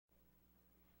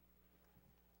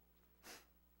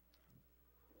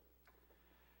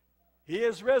He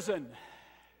is risen.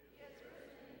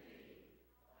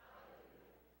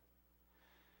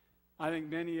 I think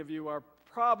many of you are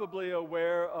probably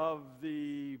aware of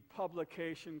the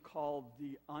publication called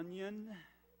The Onion.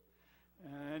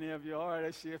 Any of you? All right,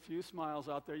 I see a few smiles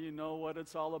out there. You know what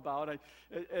it's all about.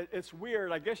 It's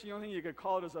weird. I guess the only thing you could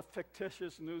call it is a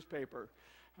fictitious newspaper.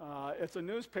 It's a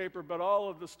newspaper, but all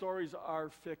of the stories are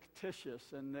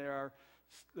fictitious, and they're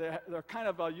kind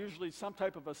of usually some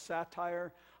type of a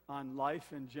satire on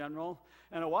life in general.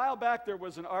 And a while back there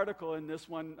was an article in this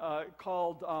one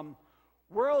called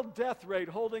World Death Rate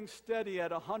Holding Steady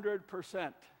at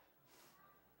 100%.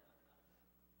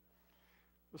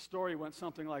 The story went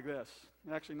something like this.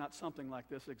 Actually, not something like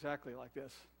this, exactly like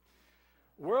this.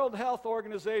 World Health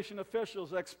Organization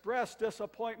officials expressed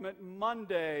disappointment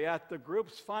Monday at the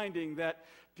group's finding that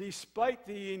despite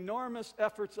the enormous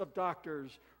efforts of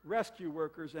doctors, rescue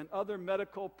workers, and other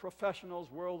medical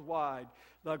professionals worldwide,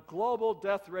 the global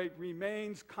death rate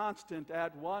remains constant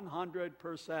at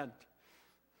 100%.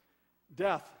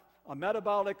 Death, a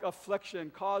metabolic affliction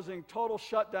causing total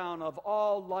shutdown of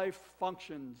all life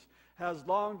functions, has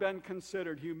long been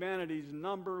considered humanity's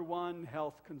 #1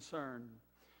 health concern.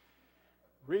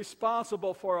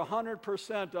 Responsible for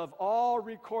 100% of all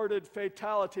recorded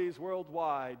fatalities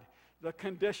worldwide, the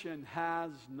condition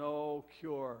has no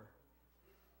cure.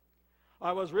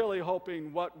 I was really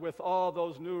hoping what with all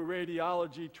those new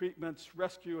radiology treatments,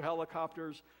 rescue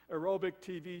helicopters, aerobic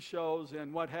TV shows,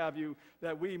 and what have you,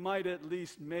 that we might at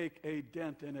least make a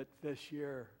dent in it this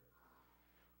year.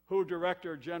 WHO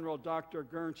Director General Dr.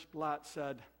 Gernst Blatt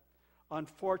said,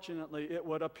 unfortunately, it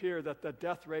would appear that the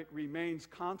death rate remains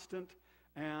constant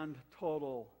and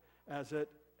total, as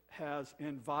it has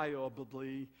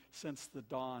inviolably since the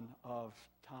dawn of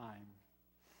time.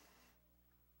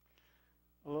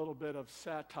 A little bit of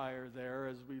satire there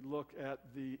as we look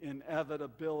at the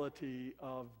inevitability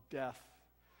of death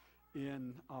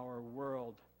in our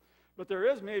world. But there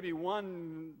is maybe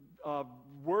one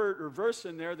word or verse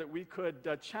in there that we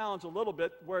could challenge a little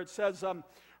bit, where it says,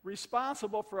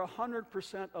 responsible for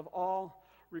 100% of all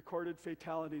recorded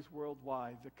fatalities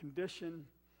worldwide. The condition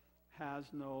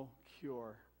has no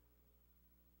cure.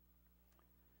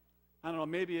 I don't know,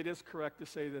 maybe it is correct to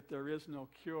say that there is no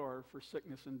cure for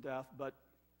sickness and death, but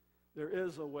there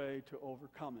is a way to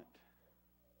overcome it.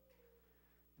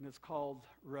 And it's called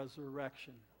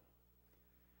resurrection.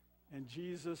 And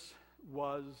Jesus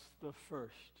was the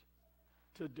first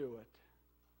to do it.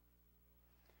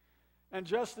 And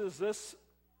just as this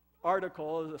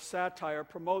article, as a satire,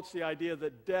 promotes the idea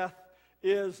that death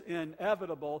is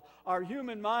inevitable, our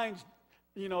human minds,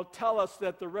 tell us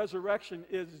that the resurrection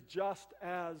is just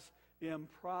as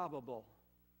improbable.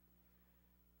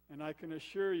 And I can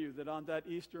assure you that on that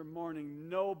Easter morning,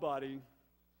 nobody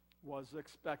was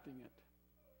expecting it.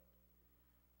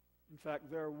 In fact,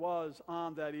 there was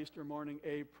on that Easter morning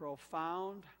a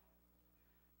profound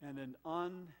and an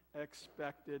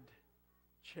unexpected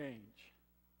change.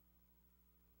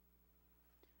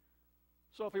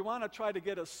 So if we want to try to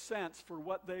get a sense for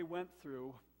what they went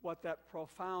through, what that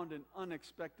profound and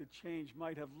unexpected change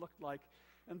might have looked like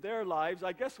in their lives,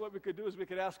 I guess what we could do is we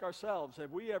could ask ourselves,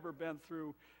 have we ever been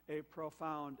through a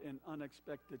profound and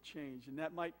unexpected change? And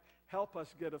that might help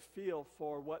us get a feel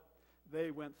for what they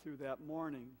went through that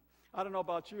morning. I don't know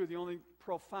about you, the only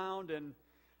profound and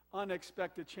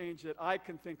unexpected change that I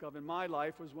can think of in my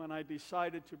life was when I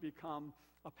decided to become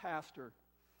a pastor.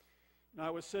 And I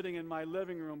was sitting in my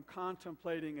living room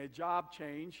contemplating a job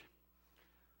change.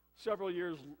 Several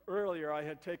years earlier, I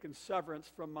had taken severance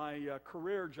from my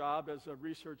career job as a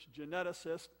research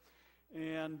geneticist,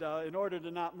 and in order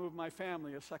to not move my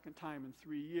family a second time in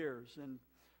 3 years. And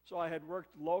so I had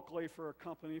worked locally for a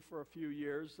company for a few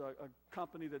years, a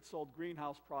company that sold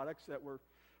greenhouse products that were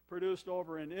produced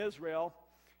over in Israel.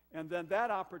 And then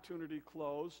that opportunity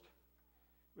closed,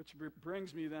 which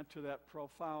brings me then to that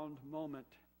profound moment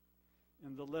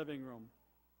in the living room.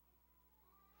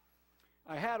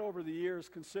 I had over the years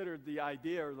considered the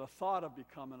idea or the thought of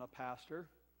becoming a pastor,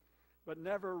 but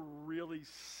never really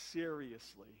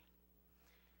seriously.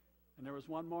 And there was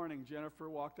one morning, Jennifer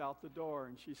walked out the door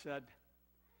and she said,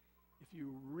 if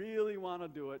you really want to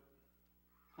do it,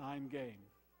 I'm game.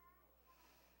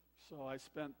 So I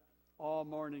spent all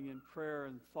morning in prayer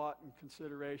and thought and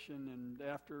consideration, and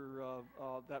after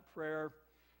that prayer,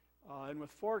 and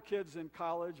with 4 kids in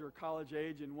college or college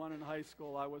age and 1 in high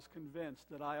school, I was convinced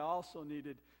that I also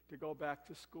needed to go back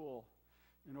to school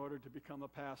in order to become a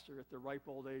pastor at the ripe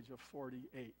old age of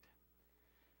 48.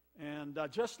 And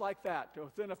just like that,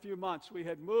 within a few months, we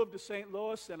had moved to St.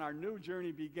 Louis and our new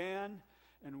journey began.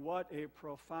 And what a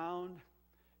profound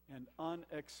and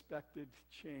unexpected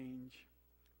change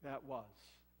that was.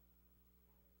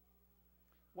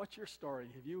 What's your story?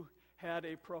 Have you had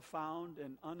a profound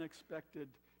and unexpected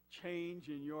change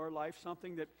in your life?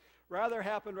 Something that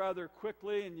happened rather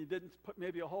quickly and you didn't put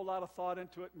maybe a whole lot of thought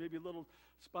into it, maybe a little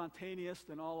spontaneous,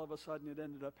 then all of a sudden it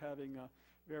ended up having a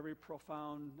very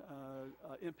profound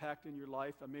impact in your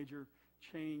life, a major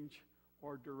change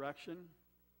or direction.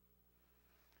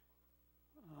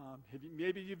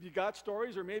 Maybe you've got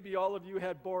stories, or maybe all of you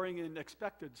had boring and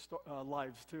expected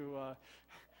lives to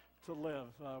live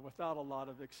without a lot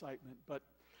of excitement. But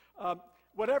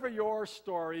whatever your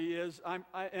story is,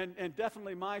 and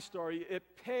definitely my story, it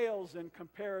pales in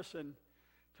comparison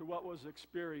to what was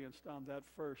experienced on that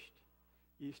first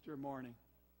Easter morning.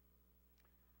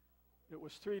 It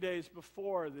was 3 days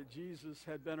before that Jesus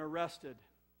had been arrested,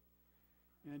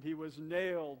 and he was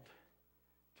nailed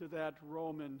to that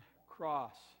Roman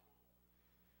cross.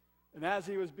 And as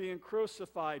he was being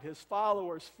crucified, his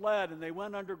followers fled and they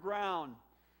went underground,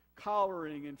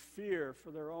 cowering in fear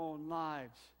for their own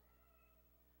lives.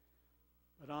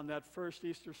 But on that first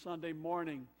Easter Sunday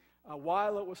morning,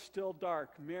 while it was still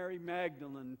dark, Mary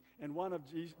Magdalene and one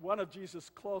of Jesus'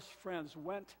 close friends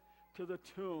went to the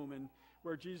tomb and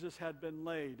where Jesus had been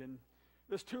laid. And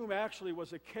this tomb actually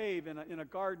was a cave in a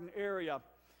garden area.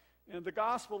 And the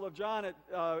Gospel of John,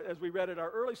 as we read at our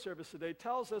early service today,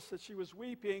 tells us that she was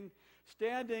weeping,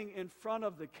 standing in front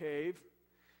of the cave,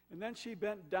 and then she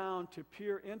bent down to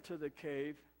peer into the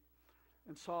cave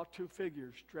and saw two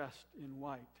figures dressed in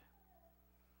white.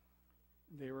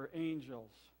 They were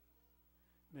angels.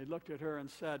 And they looked at her and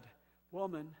said,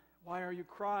 "Woman, why are you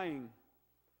crying?"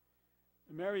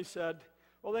 And Mary said,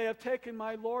 "Well, they have taken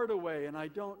my Lord away, and I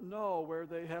don't know where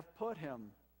they have put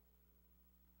him."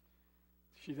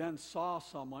 She then saw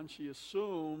someone she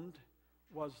assumed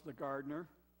was the gardener,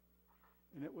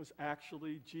 and it was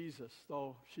actually Jesus,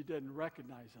 though she didn't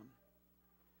recognize him.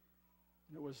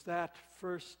 And it was that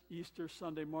first Easter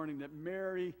Sunday morning that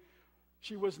Mary,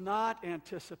 she was not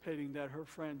anticipating that her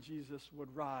friend Jesus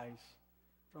would rise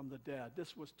from the dead.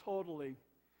 This was totally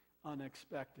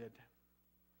unexpected.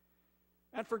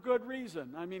 And for good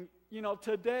reason. I mean,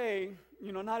 today,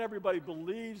 not everybody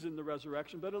believes in the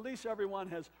resurrection, but at least everyone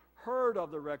has heard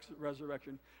of the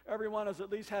resurrection. Everyone has at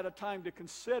least had a time to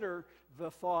consider the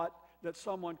thought that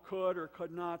someone could or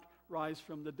could not rise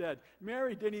from the dead.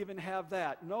 Mary didn't even have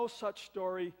that. No such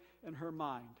story in her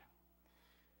mind.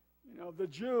 The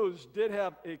Jews did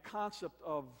have a concept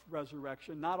of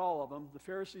resurrection, not all of them. The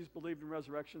Pharisees believed in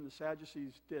resurrection, the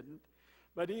Sadducees didn't.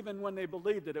 But even when they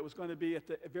believed it was going to be at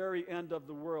the very end of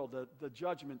the world, the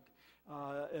judgment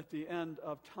at the end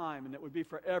of time, and it would be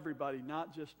for everybody,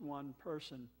 not just one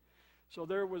person. So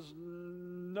there was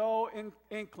no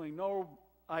inkling, no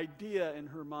idea in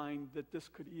her mind that this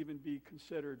could even be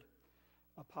considered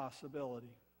a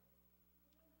possibility.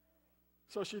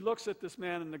 So she looks at this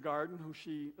man in the garden, who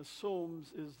she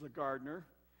assumes is the gardener,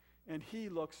 and he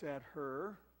looks at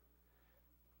her,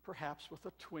 perhaps with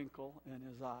a twinkle in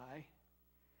his eye,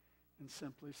 and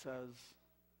simply says,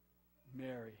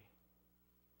 "Mary."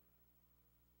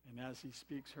 And as he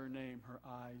speaks her name, her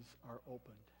eyes are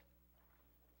opened.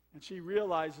 And she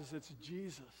realizes it's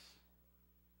Jesus.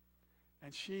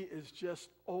 And she is just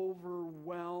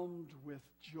overwhelmed with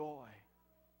joy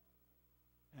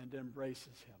and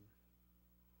embraces him.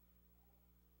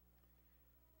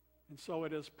 And so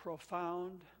it is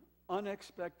profound,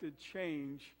 unexpected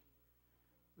change,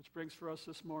 which brings for us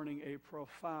this morning a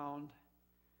profound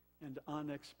and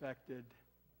unexpected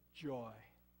joy.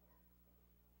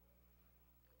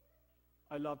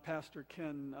 I love Pastor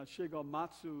Ken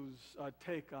Shigematsu's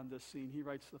take on this scene. He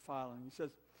writes the following. He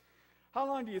says, "How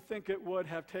long do you think it would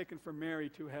have taken for Mary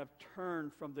to have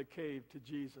turned from the cave to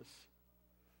Jesus?"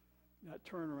 That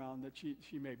turnaround that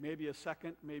she made. Maybe a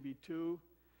second, maybe two.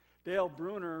 Dale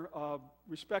Bruner, a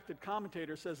respected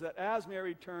commentator, says that as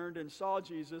Mary turned and saw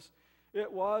Jesus, it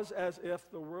was as if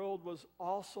the world was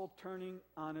also turning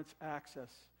on its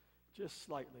axis, just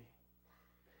slightly.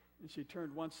 And she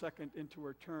turned 1 second into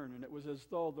her turn, and it was as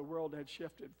though the world had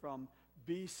shifted from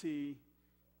BC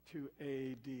to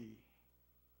AD.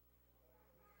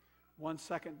 1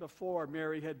 second before,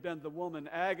 Mary had been the woman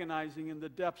agonizing in the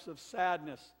depths of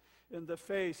sadness in the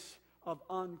face of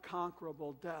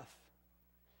unconquerable death.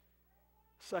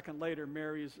 A second later,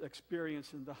 Mary is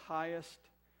experiencing the highest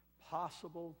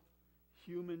possible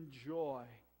human joy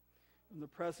in the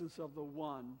presence of the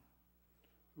one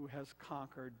who has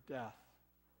conquered death.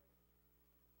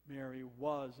 Mary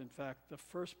was, in fact, the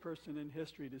first person in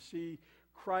history to see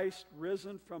Christ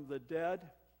risen from the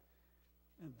dead,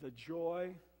 and the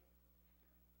joy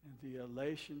and the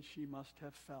elation she must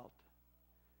have felt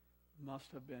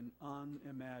must have been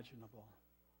unimaginable.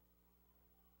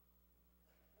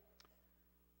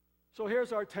 So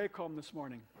here's our take home this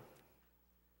morning.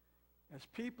 As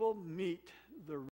people meet the